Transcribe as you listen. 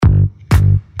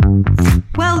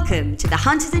Welcome to the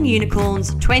Hunters and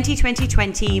Unicorns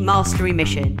 2020 Mastery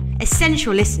Mission.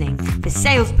 Essential listening for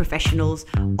sales professionals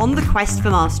on the quest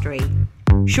for mastery.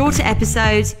 Shorter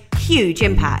episodes, huge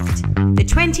impact. The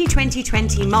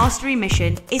 2020 Mastery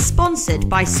Mission is sponsored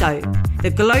by SOAP,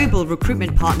 the global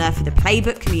recruitment partner for the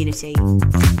Playbook community.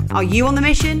 Are you on the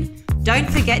mission? Don't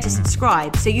forget to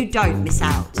subscribe so you don't miss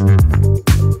out.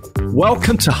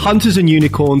 Welcome to Hunters and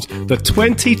Unicorns, the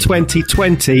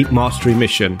 2020 Mastery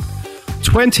Mission.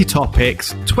 20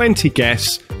 topics, 20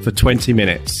 guests for 20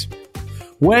 minutes.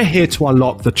 We're here to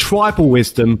unlock the tribal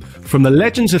wisdom from the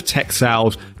legends of tech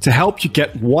sales to help you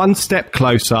get one step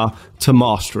closer to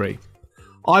mastery.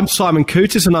 I'm Simon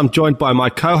Kutis and I'm joined by my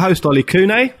co-host Ollie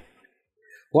Kune.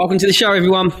 Welcome to the show,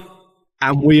 everyone.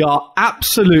 And we are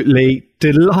absolutely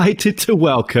delighted to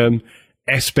welcome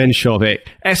Espen Shovik.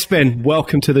 Espen,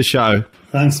 welcome to the show.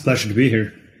 Thanks, pleasure to be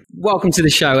here. Welcome to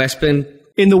the show, Espen.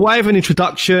 In the way of an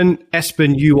introduction,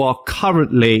 Espen, you are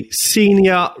currently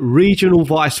Senior Regional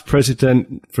Vice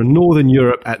President for Northern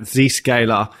Europe at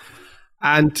Zscaler,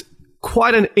 and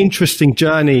quite an interesting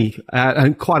journey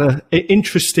and quite an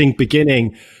interesting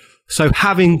beginning. So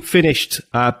having finished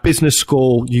business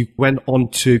school, you went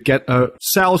on to get a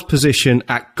sales position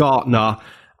at Gartner,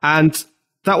 and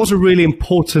that was a really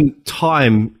important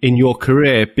time in your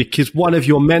career because one of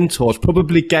your mentors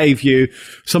probably gave you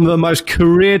some of the most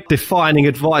career-defining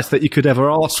advice that you could ever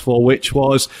ask for, which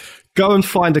was go and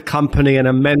find a company and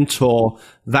a mentor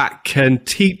that can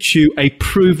teach you a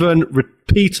proven,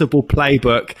 repeatable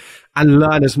playbook and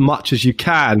learn as much as you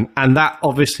can. And that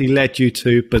obviously led you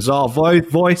to Bazaar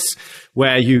Voice,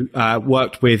 where you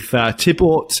worked with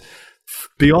Thibaut.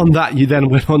 Beyond that, you then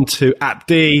went on to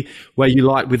AppD, where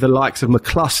you with the likes of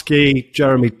McCluskey,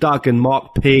 Jeremy Duggan,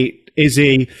 Mark Pete,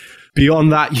 Izzy.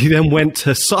 Beyond that, you then went to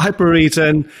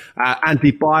Cybereason,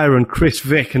 Andy Byron, Chris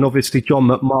Vick, and obviously John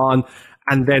McMahon.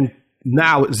 And then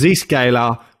now at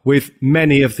Zscaler with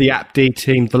many of the AppD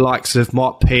team, the likes of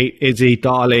Mark Pete, Izzy,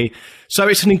 Dali. So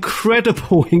it's an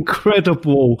incredible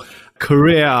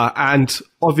career, and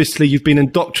obviously you've been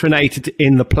indoctrinated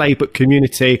in the Playbook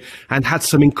community and had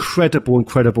some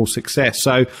incredible success.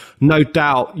 So no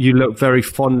doubt you look very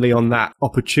fondly on that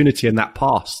opportunity and that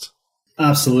past.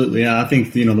 Absolutely. Yeah, I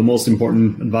think the most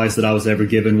important advice that I was ever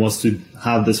given was to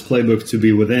have this playbook to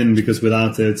be within, because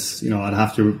without it, I'd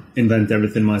have to invent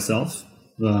everything myself.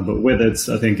 But with it,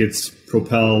 I think it's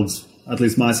propelled at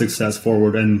least my success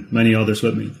forward and many others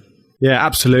with me. Yeah,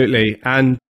 absolutely.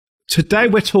 And today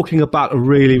we're talking about a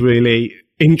really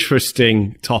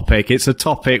interesting topic. It's a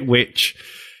topic which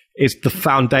is the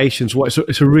foundations.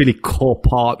 It's a really core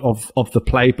part of the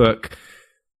playbook.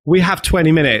 We have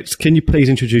 20 minutes. Can you please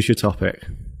introduce your topic?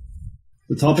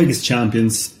 The topic is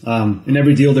champions. In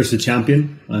every deal, there's a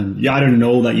champion. You either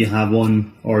know that you have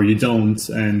one or you don't.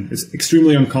 And it's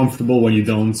extremely uncomfortable when you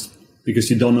don't, because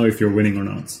you don't know if you're winning or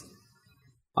not.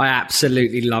 I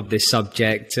absolutely love this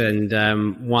subject, and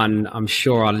one I'm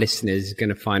sure our listeners are going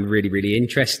to find really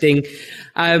interesting.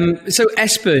 So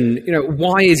Espen,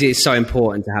 why is it so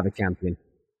important to have a champion?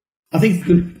 I think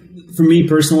for me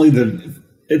personally,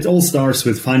 it all starts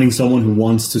with finding someone who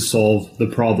wants to solve the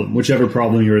problem, whichever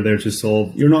problem you're there to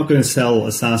solve. You're not going to sell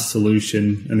a SaaS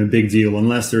solution and a big deal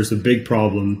unless there's a big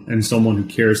problem and someone who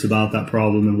cares about that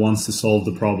problem and wants to solve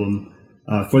the problem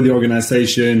for the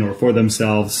organization or for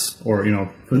themselves, or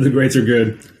for the greater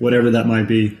good, whatever that might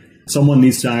be. Someone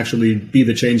needs to actually be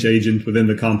the change agent within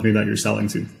the company that you're selling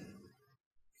to.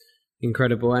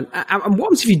 Incredible. And what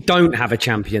happens if you don't have a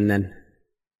champion then?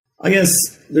 I guess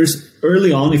there's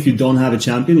early on, if you don't have a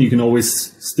champion, you can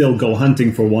always still go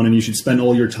hunting for one, and you should spend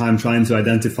all your time trying to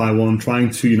identify one, trying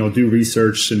to do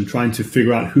research and trying to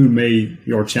figure out who may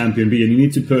your champion be. And you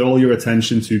need to put all your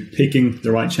attention to picking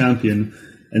the right champion,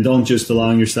 and don't just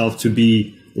allowing yourself to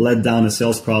be led down a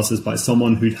sales process by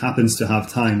someone who happens to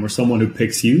have time or someone who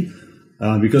picks you.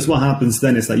 Because what happens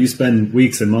then is that you spend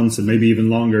weeks and months and maybe even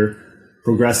longer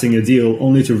progressing a deal,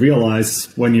 only to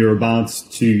realize when you're about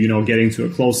to, getting to a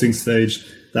closing stage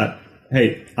that,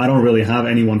 hey, I don't really have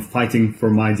anyone fighting for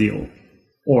my deal.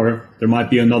 Or there might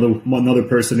be another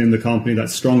person in the company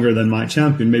that's stronger than my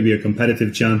champion, maybe a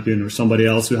competitive champion or somebody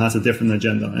else who has a different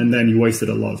agenda. And then you wasted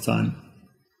a lot of time.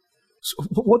 So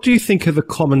what do you think are the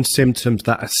common symptoms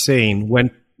that are seen when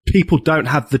people don't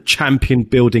have the champion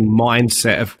building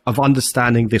mindset of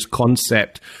understanding this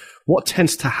concept? What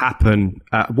tends to happen?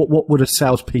 What would a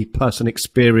salesperson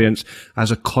experience as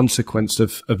a consequence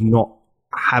of not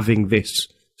having this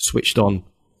switched on?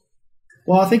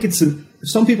 Well, I think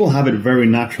some people have it very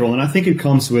natural, and I think it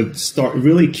comes with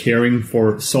really caring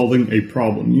for solving a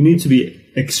problem. You need to be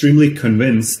extremely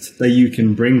convinced that you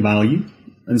can bring value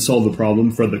and solve the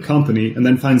problem for the company, and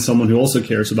then find someone who also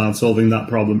cares about solving that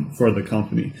problem for the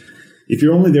company. If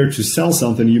you're only there to sell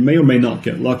something, you may or may not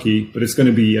get lucky, but it's going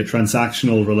to be a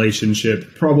transactional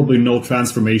relationship, probably no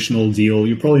transformational deal.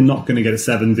 You're probably not going to get a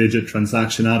 7-digit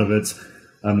transaction out of it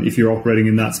if you're operating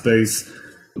in that space.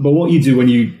 But what you do when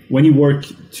you work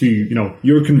to,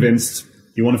 you're convinced,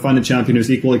 you want to find a champion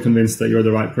who's equally convinced that you're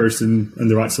the right person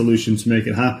and the right solution to make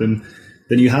it happen,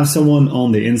 then you have someone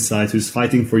on the inside who's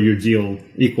fighting for your deal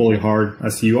equally hard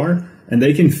as you are. And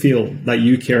they can feel that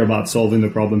you care about solving the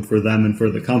problem for them and for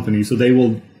the company. So they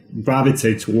will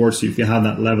gravitate towards you if you have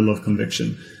that level of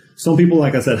conviction. Some people,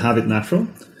 like I said, have it natural.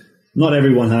 Not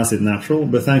everyone has it natural,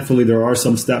 but thankfully there are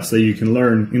some steps that you can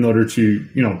learn in order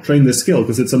to, train this skill,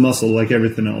 because it's a muscle like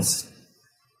everything else.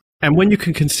 And when you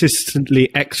can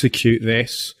consistently execute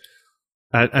this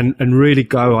and really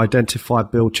go identify,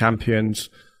 build champions,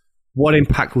 what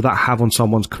impact will that have on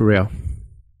someone's career?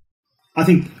 I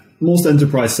think most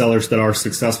enterprise sellers that are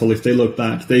successful, if they look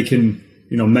back, they can,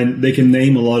 they can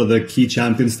name a lot of the key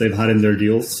champions they've had in their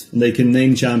deals. And they can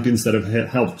name champions that have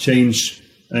helped change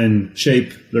and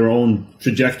shape their own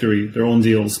trajectory, their own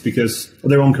deals,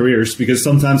 their own careers. Because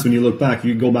sometimes when you look back,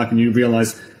 you go back and you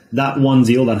realize that one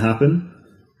deal that happened,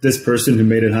 this person who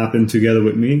made it happen together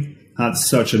with me had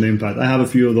such an impact. I have a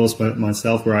few of those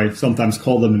myself where I sometimes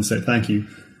call them and say thank you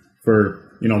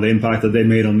for, the impact that they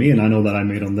made on me. And I know that I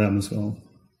made on them as well.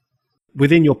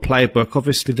 Within your playbook,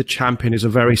 obviously the champion is a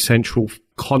very central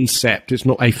concept. It's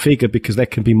not a figure because there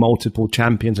can be multiple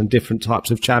champions and different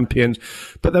types of champions.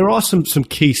 But there are some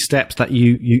key steps that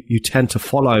you tend to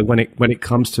follow when it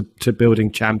comes to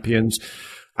building champions.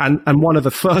 And one of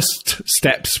the first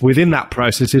steps within that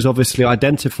process is obviously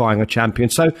identifying a champion.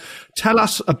 So tell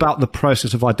us about the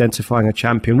process of identifying a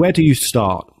champion. Where do you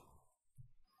start?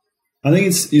 I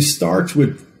think you start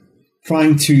with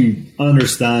trying to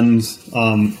understand,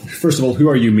 first of all, who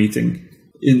are you meeting?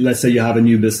 Let's say you have a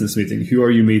new business meeting. Who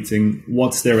are you meeting?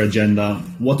 What's their agenda?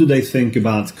 What do they think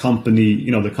about company,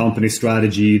 the company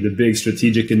strategy, the big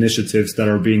strategic initiatives that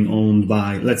are being owned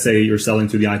by, let's say you're selling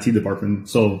to the IT department.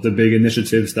 So the big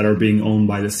initiatives that are being owned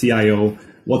by the CIO,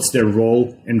 what's their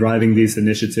role in driving these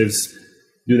initiatives?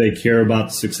 Do they care about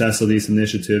the success of these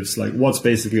initiatives? Like what's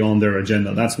basically on their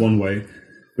agenda? That's one way.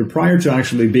 But prior to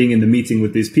actually being in the meeting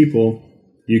with these people,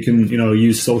 you can,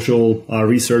 use social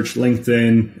research,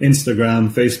 LinkedIn, Instagram,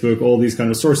 Facebook, all these kind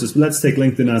of sources. But let's take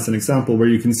LinkedIn as an example where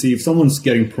you can see if someone's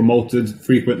getting promoted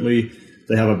frequently,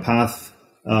 they have a path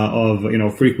of,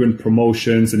 frequent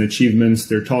promotions and achievements.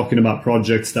 They're talking about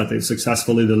projects that they've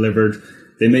successfully delivered.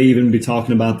 They may even be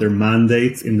talking about their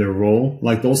mandate in their role.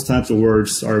 Like those types of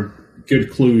words are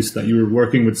good clues that you're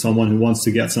working with someone who wants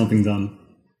to get something done.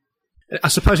 I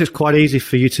suppose it's quite easy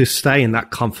for you to stay in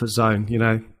that comfort zone,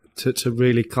 to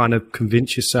really kind of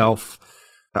convince yourself.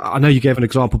 I know you gave an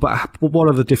example, but what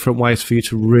are the different ways for you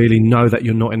to really know that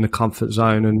you're not in the comfort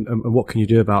zone, and what can you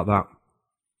do about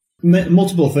that?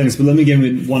 Multiple things, but let me give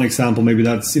you one example. Maybe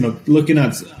that's, looking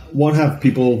at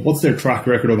what's their track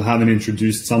record of having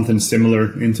introduced something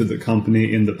similar into the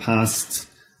company in the past.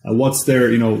 What's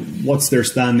their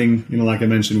standing, like I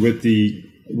mentioned, with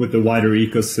the wider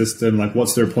ecosystem, like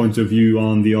what's their point of view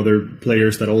on the other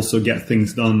players that also get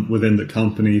things done within the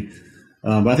company.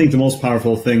 But I think the most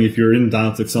powerful thing, if you're in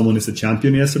doubt if someone is a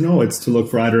champion, yes or no, it's to look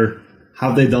for either,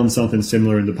 have they done something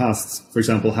similar in the past? For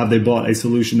example, have they bought a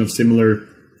solution of similar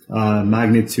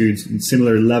magnitude,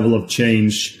 similar level of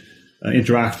change,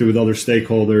 interacted with other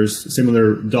stakeholders,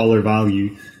 similar dollar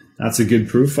value? That's a good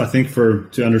proof, I think,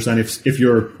 to understand if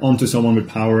you're onto someone with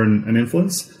power and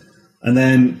influence. And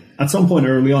then at some point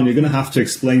early on, you're going to have to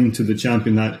explain to the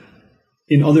champion that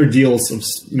in other deals,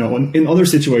 in other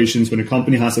situations, when a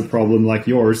company has a problem like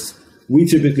yours, we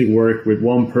typically work with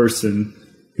one person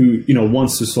who,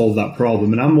 wants to solve that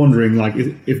problem. And I'm wondering, like,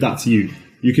 if that's you.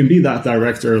 You can be that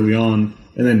direct early on,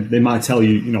 and then they might tell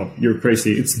you, you're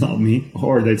crazy, it's not me.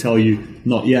 Or they tell you,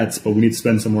 not yet, but we need to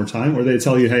spend some more time. Or they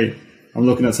tell you, hey, I'm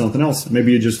looking at something else.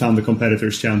 Maybe you just found the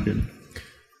competitor's champion.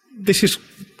 This is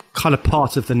kind of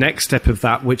part of the next step of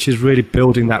that, which is really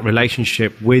building that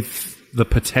relationship with the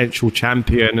potential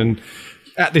champion. And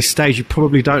at this stage, you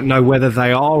probably don't know whether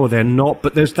they are or they're not,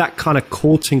 but there's that kind of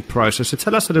courting process. So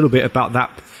tell us a little bit about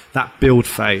that build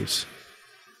phase.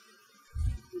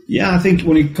 Yeah, I think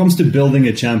when it comes to building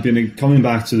a champion and coming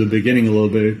back to the beginning a little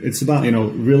bit, it's about,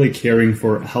 really caring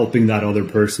for helping that other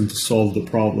person to solve the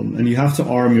problem. And you have to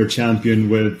arm your champion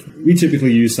we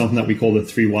typically use something that we call the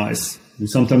 3 Whys. We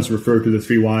sometimes refer to the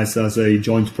 3 Whys as a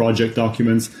joint project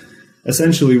document.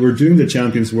 Essentially, we're doing the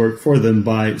champion's work for them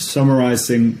by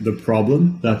summarizing the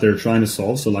problem that they're trying to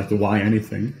solve, so like the why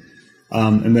anything.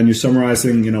 And then you're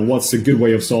summarizing, what's a good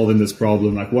way of solving this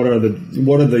problem? Like, what are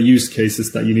the use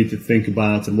cases that you need to think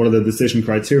about, and what are the decision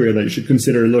criteria that you should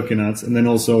consider looking at? And then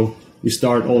also you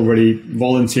start already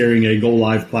volunteering a go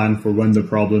live plan for when the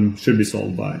problem should be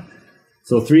solved by.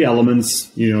 So 3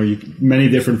 elements, many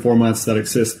different formats that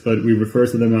exist, but we refer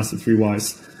to them as the 3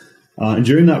 Whys. And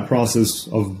during that process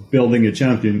of building a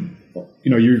champion,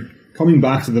 you're coming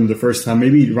back to them the first time,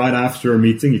 maybe right after a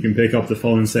meeting, you can pick up the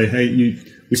phone and say, hey,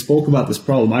 we spoke about this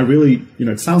problem. I really,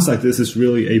 it sounds like this is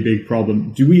really a big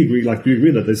problem. Do we agree? Do you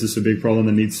agree that this is a big problem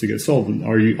that needs to get solved? And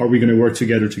are we going to work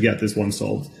together to get this one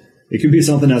solved? It could be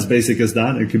something as basic as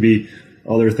that. It could be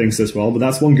other things as well. But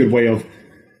that's one good way of,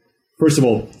 first of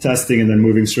all, testing and then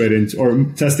moving straight into, or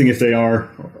testing if they are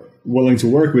willing to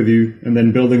work with you, and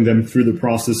then building them through the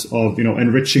process of,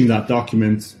 enriching that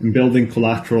document and building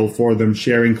collateral for them,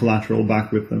 sharing collateral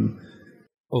back with them.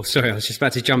 Oh, sorry, I was just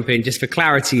about to jump in. Just for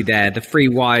clarity there, the 3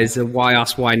 Whys are why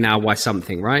us, why now, why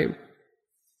something, right?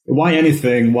 Why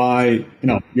anything, why,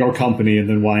 your company, and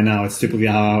then why now. It's typically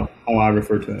how I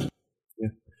refer to it. Yeah.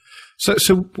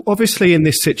 So obviously in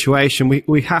this situation,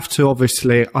 we have to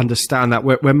obviously understand that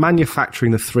we're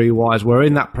manufacturing the 3 Whys. We're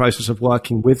in that process of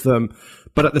working with them.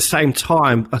 But at the same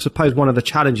time, I suppose one of the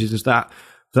challenges is that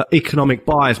the economic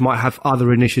buyers might have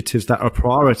other initiatives that are a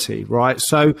priority, right?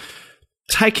 So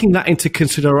taking that into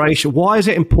consideration, why is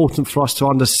it important for us to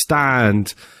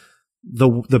understand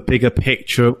the bigger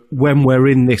picture when we're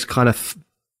in this kind of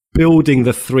building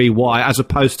the 3 Why as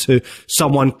opposed to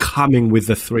someone coming with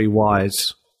the 3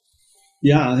 Whys?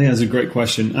 Yeah, I think that's a great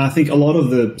question. I think a lot of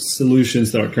the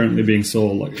solutions that are currently being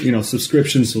sold,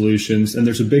 subscription solutions, and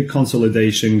there's a big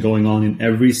consolidation going on in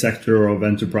every sector of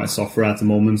enterprise software at the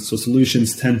moment. So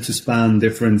solutions tend to span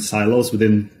different silos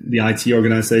within the IT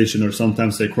organization, or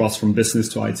sometimes they cross from business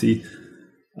to IT.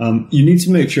 You need to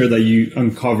make sure that you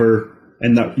uncover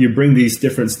and that you bring these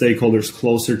different stakeholders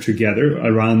closer together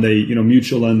around a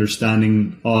mutual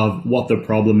understanding of what the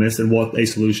problem is and what a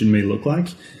solution may look like.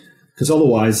 Because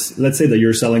otherwise, let's say that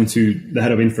you're selling to the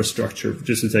head of infrastructure,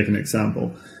 just to take an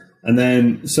example, and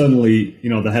then suddenly,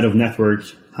 the head of network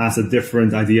has a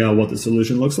different idea of what the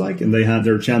solution looks like, and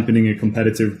they're championing a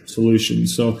competitive solution.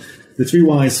 So the 3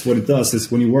 Whys, what it does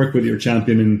is when you work with your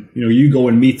champion and, you go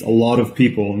and meet a lot of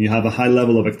people and you have a high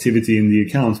level of activity in the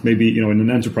account, maybe, in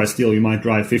an enterprise deal, you might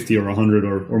drive 50 or 100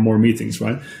 or more meetings,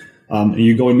 right? And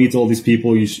you go and meet all these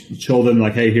people, you show them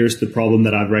hey, here's the problem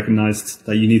that I've recognized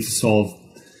that you need to solve.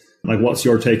 What's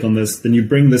your take on this? Then you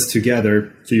bring this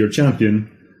together to your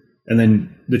champion, and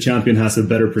then the champion has a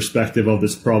better perspective of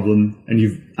this problem, and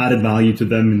you've added value to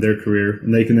them in their career,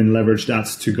 and they can then leverage that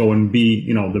to go and be,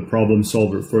 the problem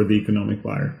solver for the economic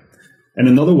buyer. And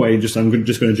another way, I'm just going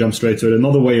to jump straight to it.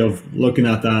 Another way of looking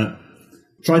at that,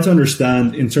 try to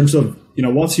understand in terms of,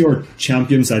 what's your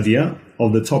champion's idea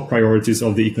of the top priorities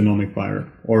of the economic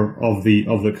buyer or of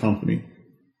the company.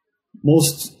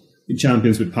 Most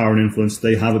champions with power and influence,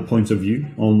 they have a point of view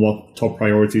on what top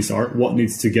priorities are, what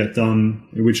needs to get done,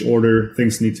 in which order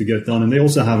things need to get done, and they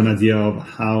also have an idea of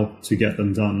how to get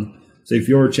them done. So if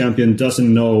your champion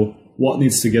doesn't know what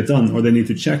needs to get done, or they need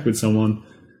to check with someone,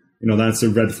 that's a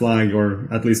red flag, or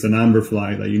at least an amber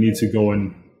flag that you need to go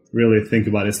and really think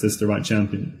about, is this the right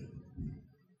champion?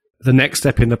 The next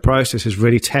step in the process is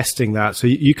really testing that. So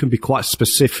you can be quite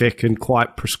specific and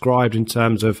quite prescribed in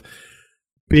terms of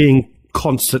being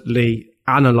constantly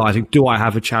analyzing, do I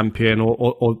have a champion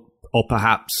or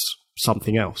perhaps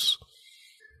something else?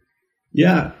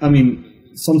 Yeah, I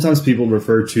mean, sometimes people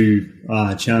refer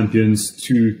to champions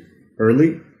too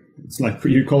early. It's like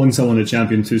you're calling someone a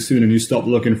champion too soon and you stop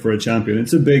looking for a champion.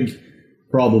 It's a big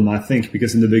problem, I think,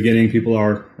 because in the beginning people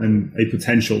are a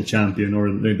potential champion,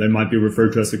 or they might be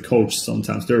referred to as a coach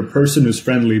sometimes. They're a person who's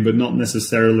friendly, but not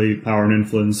necessarily power and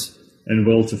influence and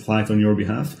will to fight on your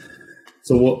behalf.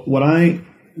 So what I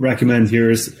recommend here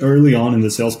is early on in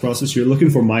the sales process, you're looking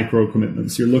for micro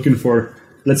commitments. You're looking for,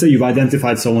 let's say you've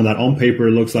identified someone that on paper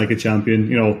looks like a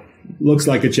champion, looks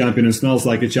like a champion and smells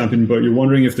like a champion, but you're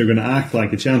wondering if they're going to act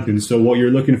like a champion. So what you're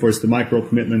looking for is the micro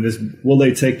commitment. Is, will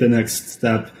they take the next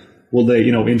step? Will they,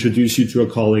 introduce you to a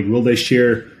colleague? Will they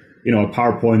share, a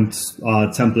PowerPoint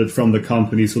template from the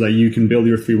company so that you can build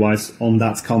your 3 Whys on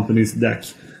that company's deck?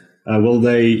 Will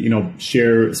they,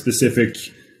 share a specific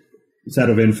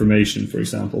set of information, for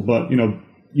example? But,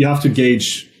 you have to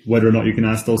gauge whether or not you can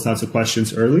ask those types of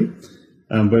questions early.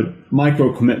 But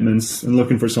micro commitments and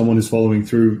looking for someone who's following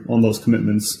through on those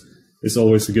commitments is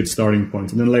always a good starting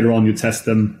point. And then later on, you test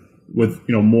them with,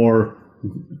 more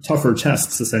tougher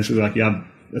tests, essentially. Like you have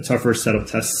a tougher set of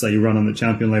tests that you run on the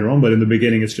champion later on. But in the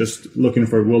beginning, it's just looking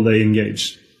for, will they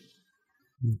engage?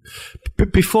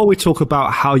 But before we talk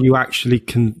about how you actually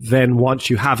can then,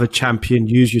 once you have a champion,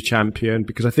 use your champion,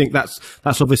 because I think that's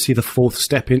obviously the fourth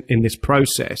step in this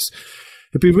process,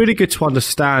 it'd be really good to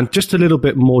understand just a little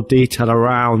bit more detail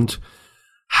around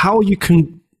how you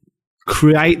can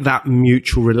create that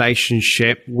mutual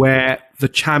relationship where the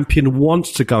champion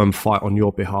wants to go and fight on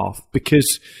your behalf,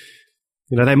 because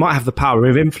they might have the power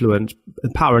and influence,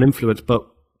 but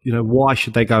why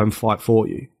should they go and fight for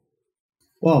you?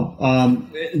 Well,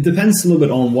 it depends a little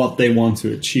bit on what they want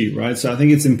to achieve, right? So I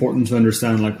think it's important to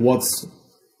understand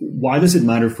why does it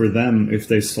matter for them if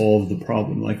they solve the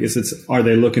problem? Are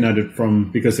they looking at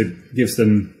it because it gives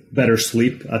them better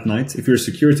sleep at night? If you're a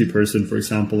security person, for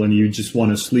example, and you just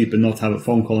want to sleep and not have a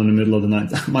phone call in the middle of the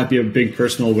night, that might be a big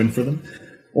personal win for them.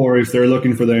 Or if they're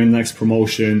looking for their next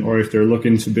promotion, or if they're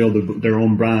looking to build their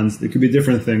own brands, it could be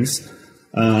different things.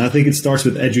 I think it starts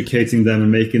with educating them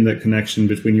and making that connection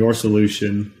between your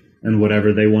solution and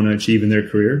whatever they want to achieve in their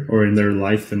career or in their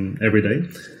life and every day.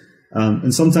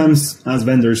 And sometimes as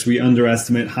vendors, we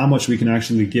underestimate how much we can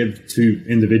actually give to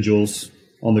individuals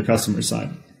on the customer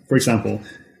side. For example,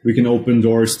 we can open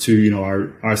doors to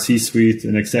our C-suite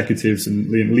and executives and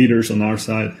leaders on our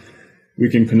side. We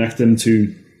can connect them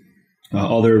to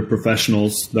other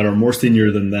professionals that are more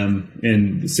senior than them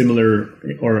in similar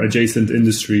or adjacent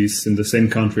industries in the same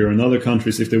country or in other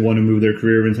countries if they want to move their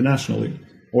career internationally.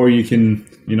 Or you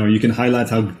can highlight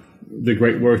how the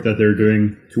great work that they're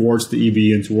doing towards the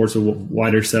EB and towards a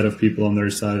wider set of people on their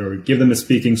side, or give them a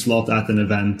speaking slot at an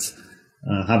event,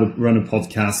 run a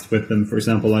podcast with them, for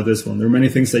example, like this one. There are many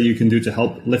things that you can do to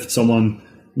help lift someone,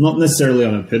 not necessarily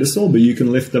on a pedestal, but you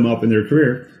can lift them up in their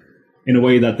career in a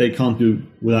way that they can't do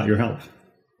without your help.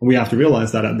 And we have to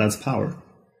realize that that's power.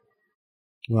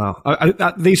 Wow.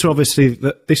 This is obviously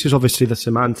the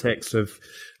semantics of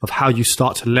how you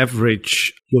start to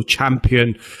leverage your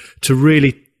champion to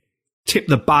really tip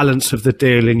the balance of the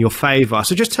deal in your favor.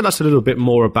 So just tell us a little bit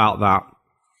more about that.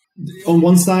 On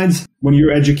one side, when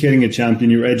you're educating a champion,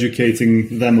 you're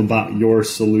educating them about your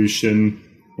solution,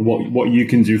 what you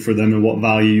can do for them and what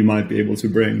value you might be able to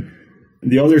bring.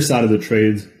 The other side of the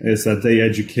trade is that they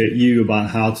educate you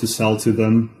about how to sell to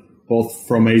them, both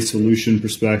from a solution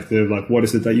perspective, like what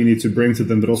is it that you need to bring to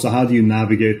them, but also how do you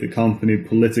navigate the company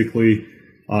politically,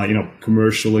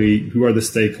 commercially, who are the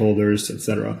stakeholders,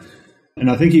 etc.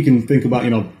 And I think you can think about,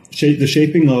 the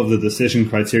shaping of the decision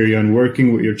criteria and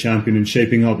working with your champion and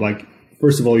shaping up,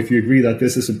 first of all, if you agree that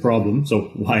this is a problem,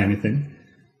 so why anything,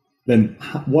 then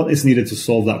what is needed to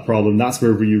solve that problem? That's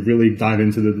where you really dive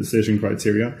into the decision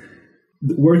criteria.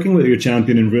 Working with your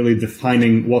champion and really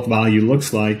defining what value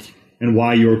looks like and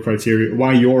why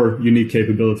your unique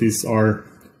capabilities are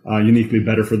uniquely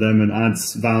better for them and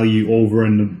adds value over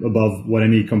and above what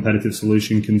any competitive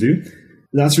solution can do.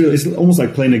 It's almost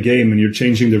like playing a game and you're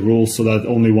changing the rules so that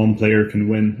only one player can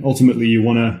win. Ultimately,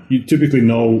 you typically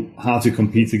know how to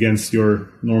compete against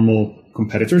your normal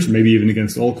competitors, maybe even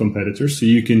against all competitors. So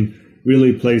you can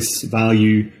really place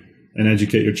value and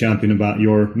educate your champion about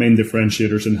your main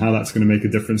differentiators and how that's going to make a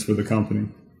difference for the company.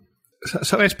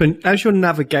 So Espen, as you're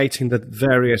navigating the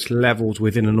various levels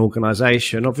within an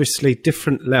organization, obviously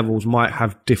different levels might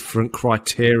have different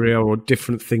criteria or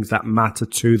different things that matter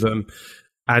to them.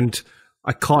 And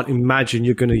I can't imagine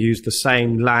you're going to use the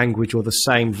same language or the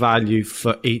same value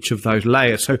for each of those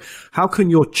layers. So how can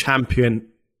your champion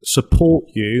support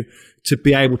you to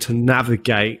be able to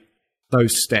navigate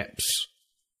those steps?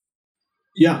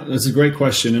 Yeah, that's a great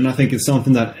question. And I think it's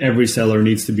something that every seller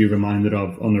needs to be reminded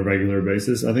of on a regular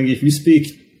basis. I think if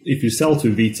you sell to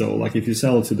Vito, if you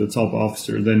sell to the top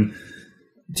officer, then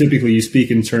typically you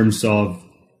speak in terms of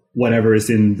whatever is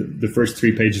in the first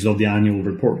 3 pages of the annual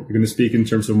report. You're going to speak in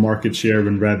terms of market share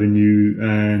and revenue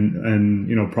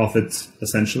and profits,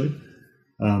 essentially.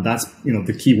 That's,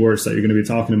 the key words that you're going to be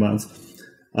talking about.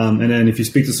 And then if you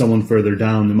speak to someone further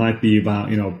down, it might be about,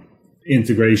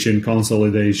 integration,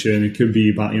 consolidation. It could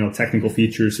be about, technical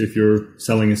features if you're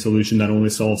selling a solution that only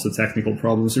solves the technical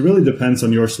problems. It really depends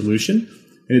on your solution.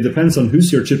 And it depends on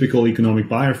who's your typical economic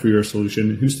buyer for your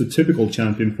solution, who's the typical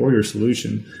champion for your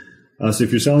solution. So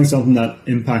if you're selling something that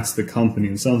impacts the company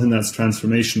and something that's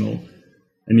transformational,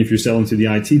 and if you're selling to the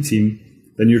IT team,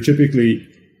 then you're typically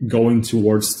going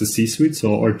towards the C-suite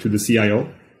or to the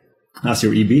CIO as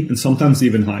your EB, and sometimes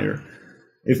even higher.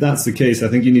 If that's the case, I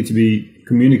think you need to be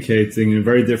communicating in a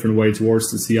very different way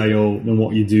towards the CIO than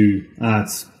what you do at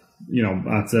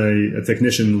a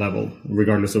technician level,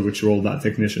 regardless of which role that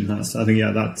technician has. I think,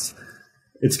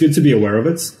 it's good to be aware of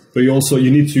it, but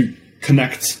you need to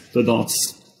connect the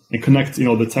dots and connect,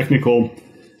 the technical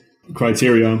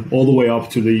criteria all the way up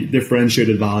to the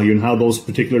differentiated value and how those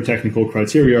particular technical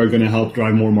criteria are going to help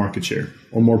drive more market share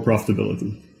or more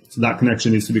profitability. So that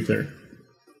connection needs to be clear.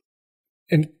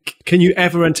 And can you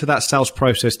ever enter that sales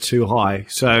process too high?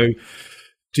 So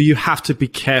do you have to be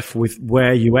careful with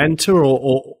where you enter,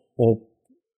 or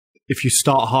if you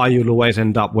start high, you'll always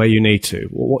end up where you need to?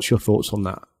 What's your thoughts on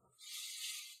that?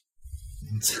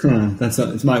 It's one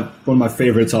of my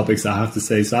favorite topics, I have to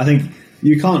say. So I think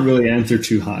you can't really enter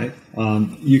too high. I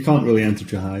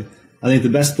think the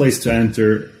best place to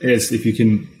enter is if you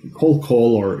can cold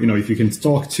call, or if you can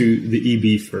talk to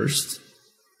the EB first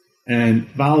and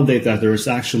validate that there is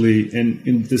actually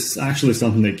and this is actually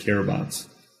something they care about,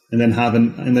 and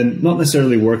then not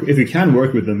necessarily work. If you can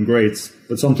work with them, great.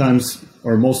 But sometimes,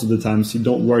 or most of the times, you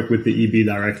don't work with the EB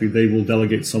directly. They will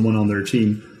delegate someone on their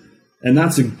team. And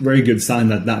that's a very good sign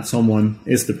that someone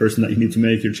is the person that you need to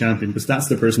make your champion, because that's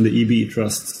the person the EB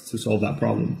trusts to solve that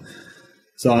problem.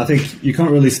 So I think you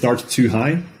can't really start too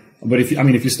high. But if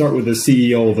you start with the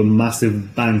CEO of a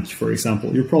massive bank, for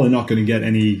example, you're probably not going to get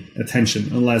any attention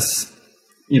unless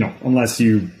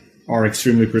you are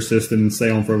extremely persistent and stay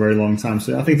on for a very long time.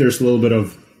 So I think there's a little bit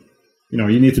of,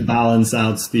 you need to balance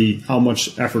out how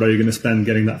much effort are you going to spend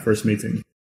getting that first meeting.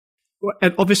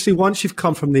 And obviously, once you've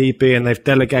come from the EB and they've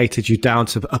delegated you down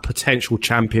to a potential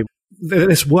champion,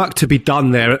 there's work to be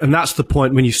done there. And that's the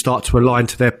point when you start to align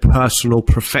to their personal,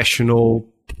 professional,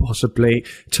 possibly,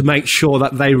 to make sure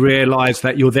that they realize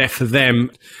that you're there for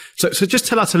them. So just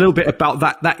tell us a little bit about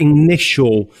that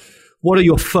initial, what are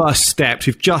your first steps?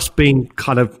 You've just been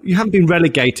you haven't been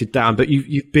relegated down, but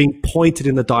you've been pointed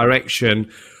in the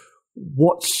direction.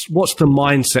 What's the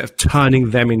mindset of turning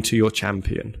them into your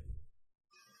champion?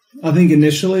 I think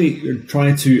initially you're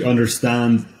trying to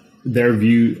understand their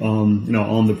view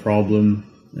on the problem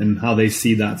and how they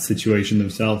see that situation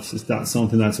themselves. Is that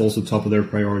something that's also top of their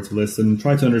priority list? And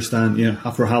try to understand,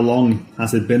 for how long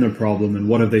has it been a problem, and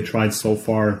what have they tried so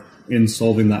far in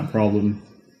solving that problem?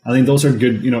 I think those are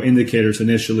good, indicators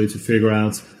initially to figure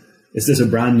out, is this a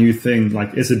brand new thing?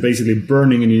 Like, is it basically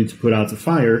burning and you need to put out the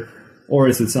fire? Or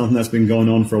is it something that's been going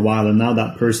on for a while and now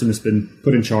that person has been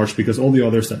put in charge because all the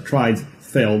others that tried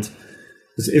failed?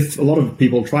 Because if a lot of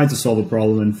people tried to solve a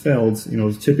problem and failed,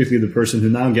 typically the person who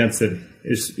now gets it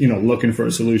is, looking for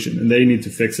a solution, and they need to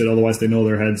fix it. Otherwise, they know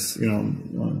their heads,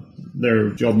 their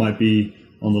job might be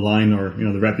on the line, or,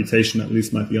 the reputation at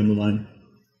least might be on the line.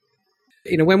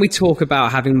 When we talk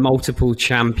about having multiple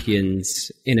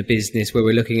champions in a business where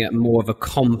we're looking at more of a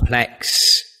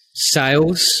complex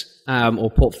sales or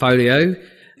portfolio,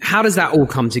 how does that all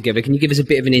come together? Can you give us a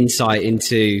bit of an insight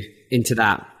into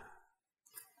that?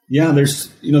 Yeah,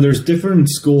 there's different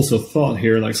schools of thought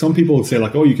here. Like, some people say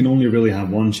oh, you can only really have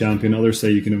one champion. Others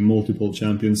say you can have multiple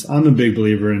champions. I'm a big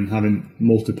believer in having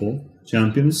multiple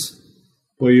champions,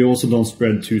 but you also don't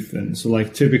spread too thin. So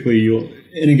typically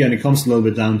and again, it comes a little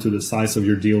bit down to the size of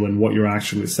your deal and what you're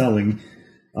actually selling.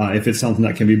 If it's something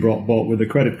that can be bought with a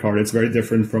credit card, it's very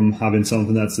different from having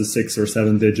something that's a 6 or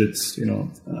 7 digits,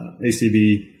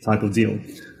 ACV type of deal.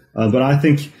 But I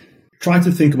think, try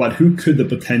to think about who could the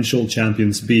potential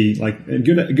champions be. A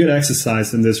good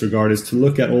exercise in this regard is to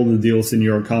look at all the deals in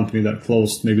your company that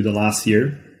closed maybe the last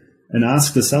year and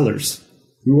ask the sellers,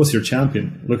 who was your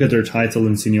champion? Look at their title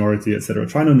and seniority, etc.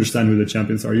 Try to understand who the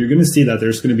champions are. You're going to see that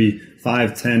there's going to be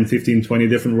 5, 10, 15, 20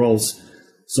 different roles.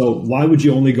 So why would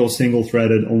you only go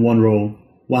single-threaded on one role?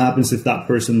 What happens if that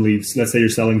person leaves? Let's say you're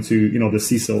selling to, the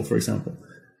CISO, for example.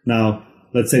 Now,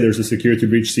 let's say there's a security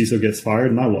breach, CISO gets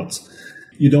fired, now what?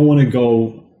 You don't want to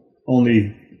go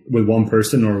only with one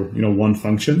person or, one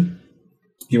function.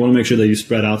 You want to make sure that you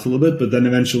spread out a little bit, but then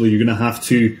eventually you're going to have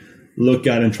to look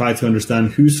at and try to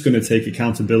understand who's going to take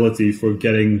accountability for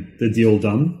getting the deal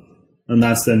done. And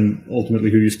that's then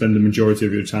ultimately who you spend the majority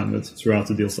of your time with throughout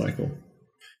the deal cycle.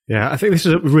 Yeah, I think this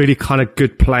is a really kind of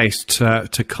good place to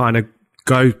kind of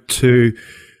go to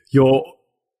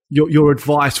your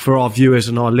advice for our viewers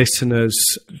and our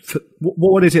listeners.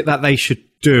 What is it that they should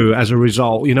do as a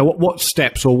result? What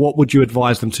steps, or what would you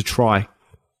advise them to try?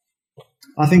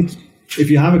 I think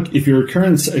if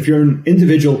you're an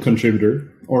individual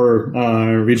contributor or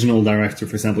a regional director,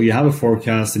 for example, you have a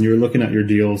forecast and you're looking at your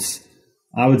deals,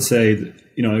 I would say that,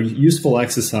 useful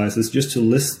exercise is just to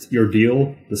list your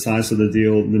deal, the size of the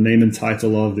deal, the name and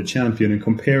title of the champion, and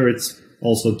compare it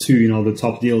also to, the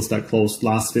top deals that closed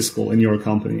last fiscal in your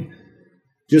company,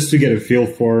 just to get a feel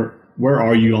for where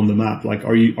are you on the map.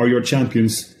 Are your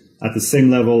champions at the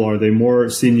same level? Are they more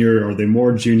senior? Are they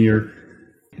more junior?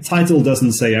 Title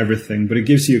doesn't say everything, but it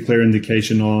gives you a clear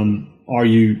indication on, are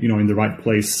you, in the right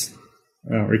place?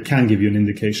 Or it can give you an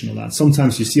indication of that.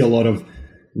 Sometimes you see a lot of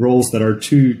roles that are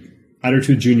either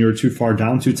too junior or too far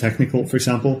down, too technical, for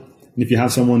example. And if you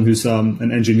have someone who's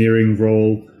an engineering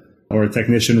role or a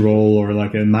technician role or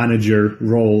like a manager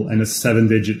role and a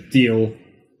 7-digit deal,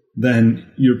 then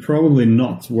you're probably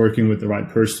not working with the right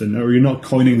person, or you're not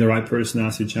coining the right person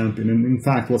as your champion. And in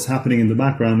fact, what's happening in the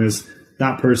background is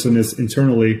that person is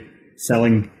internally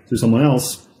selling to someone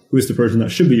else who is the person that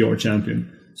should be your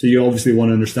champion. So you obviously want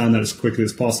to understand that as quickly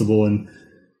as possible and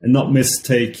not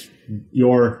mistake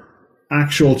your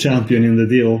actual champion in the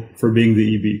deal for being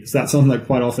the EB. Because that's something that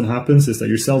quite often happens, is that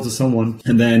you sell to someone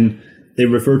and then they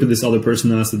refer to this other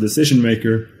person as the decision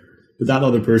maker, but that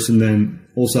other person then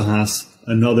also has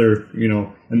another,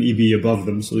 an EB above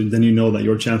them. So then you know that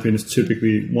your champion is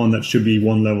typically one that should be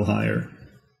one level higher.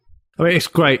 I mean, it's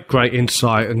great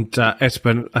insight. And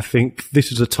Espen, I think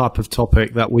this is a type of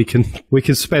topic that we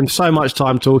can spend so much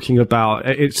time talking about.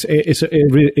 It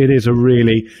is a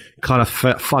really kind of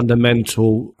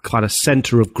fundamental kind of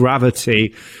center of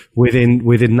gravity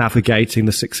within navigating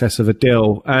the success of a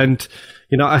deal. And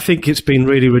I think it's been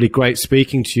really, really great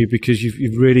speaking to you, because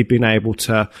you've really been able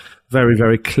to very,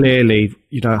 very clearly,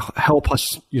 help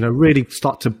us, really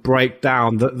start to break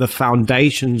down the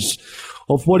foundations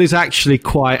of what is actually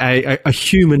quite a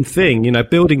human thing.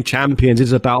 Building champions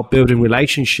is about building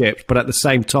relationships, but at the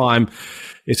same time,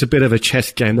 it's a bit of a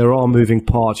chess game. There are moving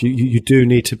parts. You do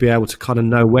need to be able to kind of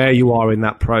know where you are in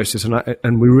that process.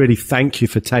 And we really thank you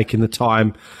for taking the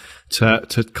time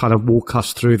to kind of walk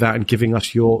us through that and giving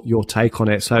us your take on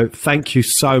it. So thank you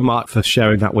so much for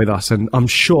sharing that with us. And I'm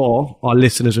sure our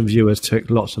listeners and viewers took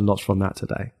lots and lots from that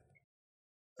today.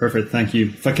 Perfect. Thank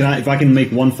you. If I can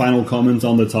make one final comment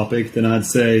on the topic, then I'd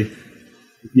say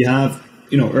you have,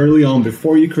 early on,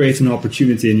 before you create an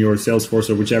opportunity in your Salesforce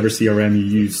or whichever CRM you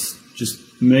use, just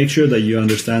make sure that you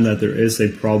understand that there is a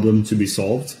problem to be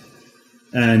solved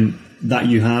and that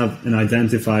you have an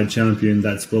identified champion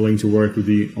that's willing to work with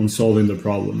you on solving the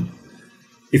problem.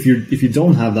 If you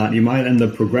don't have that, you might end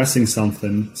up progressing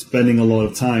something, spending a lot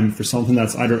of time for something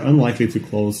that's either unlikely to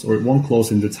close, or it won't close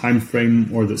in the time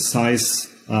frame or the size,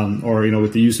 or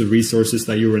with the use of resources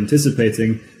that you were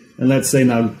anticipating. And let's say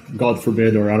now, God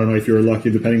forbid, or I don't know if you're lucky,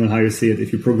 depending on how you see it,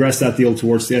 if you progress that deal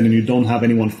towards the end and you don't have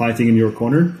anyone fighting in your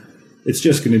corner, it's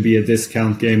just going to be a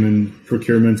discount game and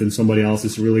procurement, and somebody else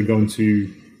is really going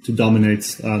to dominate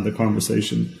the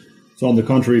conversation. So on the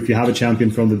contrary, if you have a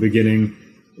champion from the beginning,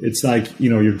 it's like,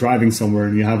 you're driving somewhere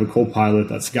and you have a co-pilot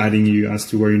that's guiding you as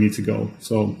to where you need to go.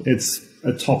 So it's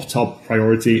a top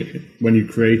priority when you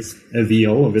create a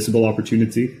VO, a visible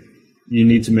opportunity. You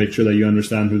need to make sure that you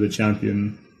understand who the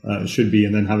champion should be,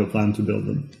 and then have a plan to build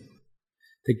them.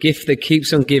 The gift that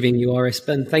keeps on giving, you are,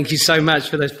 Espen. Thank you so much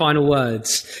for those final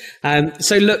words.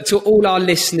 So look, to all our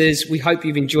listeners, we hope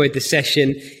you've enjoyed the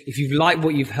session. If you've liked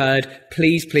what you've heard,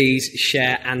 please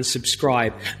share and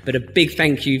subscribe. But a big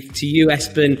thank you to you,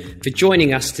 Espen, for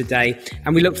joining us today.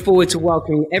 And we look forward to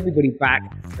welcoming everybody back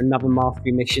for another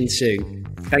Mastery Mission soon.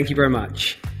 Thank you very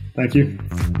much. Thank you.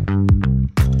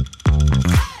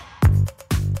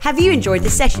 Have you enjoyed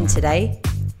the session today?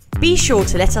 Be sure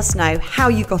to let us know how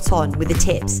you got on with the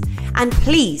tips, and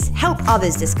please help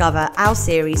others discover our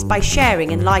series by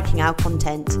sharing and liking our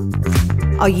content.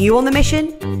 Are you on the mission?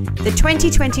 The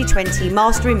 2020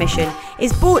 Mastery Mission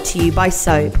is brought to you by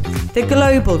SOAP, the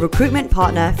global recruitment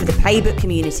partner for the Playbook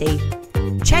community.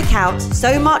 Check out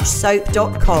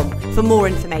somuchsoap.com for more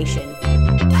information.